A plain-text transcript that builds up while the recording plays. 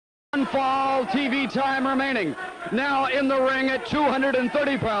one fall TV time remaining. Now in the ring at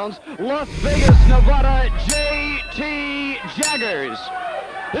 230 pounds, Las Vegas, Nevada, J.T. Jaggers.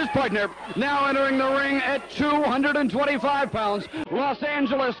 His partner now entering the ring at 225 pounds, Los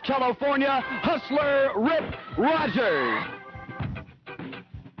Angeles, California, Hustler Rip Rogers.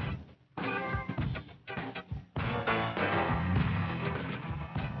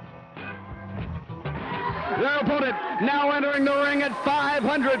 Their opponent now entering the ring at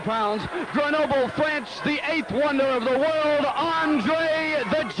 500 pounds, Grenoble, France, the 8th wonder of the world, Andre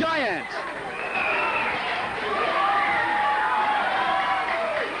the Giant.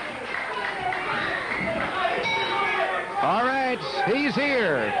 All right, he's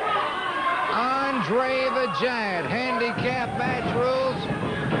here. Andre the Giant, handicap match rules.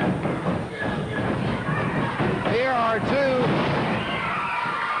 Here are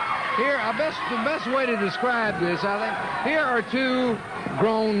the best way to describe this, I think, here are two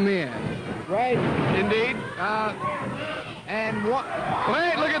grown men, right? Indeed. And what?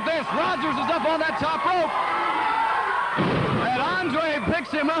 Wait, look at this. Rogers is up on that top rope. And Andre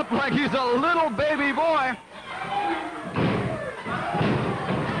picks him up like he's a little baby boy.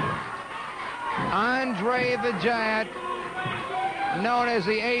 Andre the Giant, known as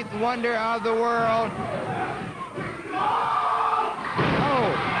the 8th wonder of the world.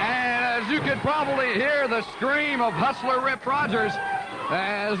 You could probably hear the scream of Hustler Rip Rogers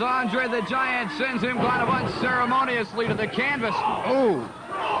as Andre the Giant sends him kind of unceremoniously to the canvas. Oh.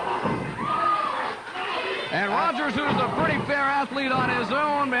 And Rogers, who's a pretty fair athlete on his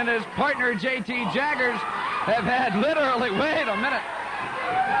own, and his partner J.T. Jaggers have had literally, wait a minute.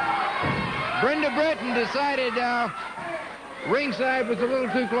 Brenda Britton decided ringside was a little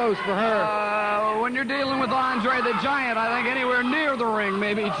too close for her. When you're dealing with Andre the Giant, I think anywhere near the ring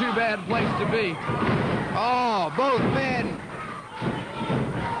may be too bad a place to be. Oh, both men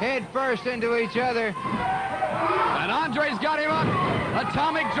head first into each other. And Andre's got him up.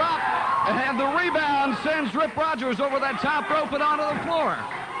 Atomic drop. And the rebound sends Rip Rogers over that top rope and onto the floor.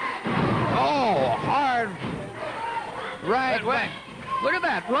 Oh, hard. Right. Wait. Look at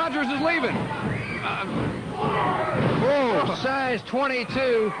that. Rogers is leaving. Whoa, size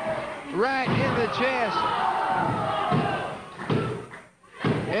 22, right in the chest.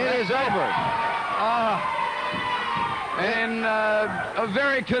 It is over. In a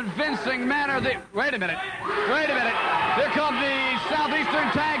very convincing manner. Wait a minute. Here come the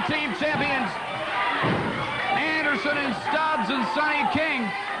Southeastern Tag Team Champions, Anderson and Stubbs and Sonny King.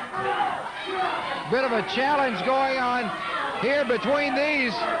 Bit of a challenge going on here between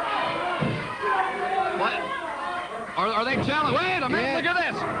these. What? Are they challenged? Wait a minute, yeah. Look at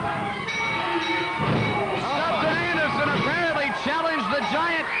this. Stubbs and Anderson apparently challenged the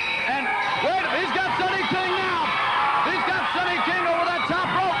Giant. And wait, he's got Sonny King now. He's got Sonny King over that top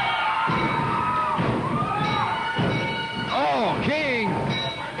rope. Oh, King.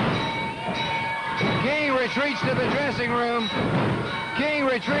 King retreats to the dressing room. King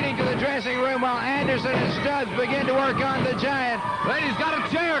retreating to the dressing room while Anderson and Stubbs begin to work on the Giant. Wait, he's got a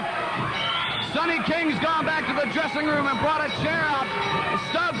chair. Sonny King's gone back to the dressing room and brought a chair out.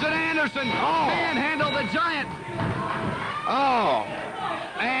 Stubbs and Anderson manhandle the Giant. Oh.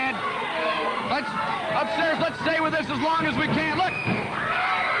 And let's stay with this as long as we can. Look.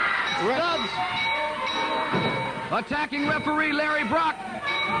 Stubbs attacking referee Larry Brock.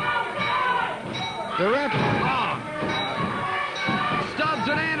 The ref. Stubbs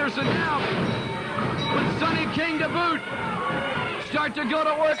and Anderson now with Sonny King to boot. Start to go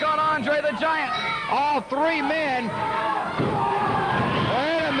to work on Andre the Giant. All three men.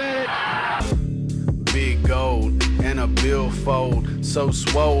 Wait a minute. Big gold and a billfold, so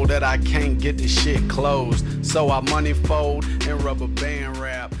swole that I can't get the shit closed. So I money fold and rubber band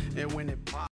wrap, and when it pops.